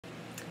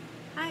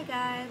Hi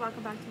guys,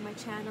 welcome back to my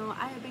channel.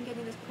 I have been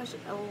getting this question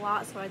a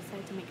lot, so I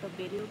decided to make a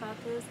video about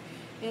this.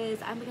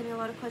 I've been getting a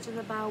lot of questions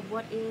about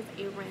what is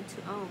a rent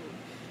to own.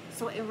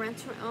 So a rent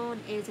to own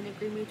is an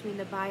agreement between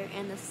the buyer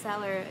and the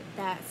seller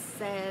that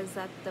says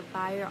that the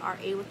buyer are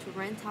able to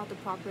rent out the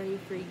property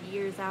for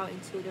years out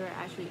until they're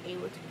actually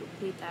able to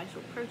complete the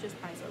actual purchase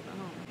price of the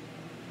home.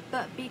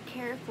 But be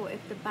careful,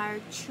 if the buyer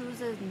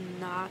chooses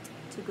not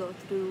to go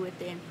through with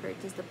it and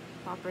purchase the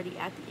property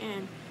at the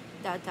end,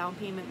 that down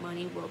payment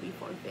money will be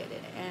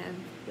forfeited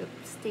and will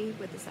stay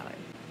with the seller.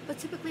 But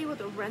typically with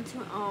a rent to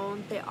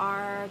own, the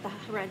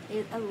rent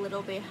is a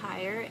little bit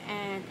higher,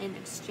 and in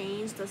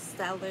exchange the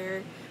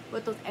seller,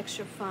 with those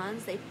extra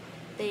funds,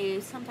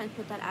 they sometimes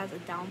put that as a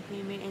down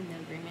payment in the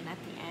agreement at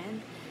the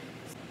end.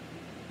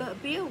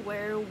 But be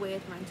aware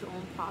with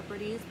rent-to-own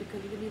properties,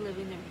 because you can be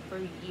living there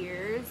for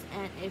years,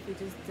 and if you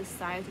just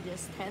decide to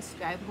just test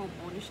drive home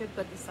ownership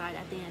but decide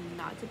at the end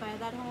not to buy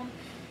that home,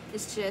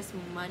 it's just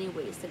money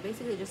wasted.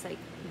 Basically just like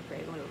if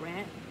you're going to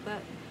rent.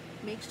 But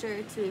make sure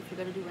to, if you're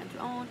going to do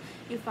rent-to-own,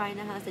 you find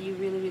a house that you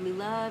really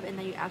love and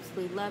that you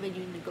absolutely love, and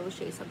you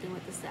negotiate something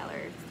with the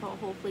seller. So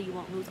hopefully you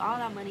won't lose all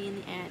that money in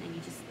the end, and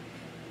you just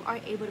are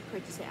able to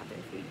purchase it after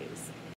a few years.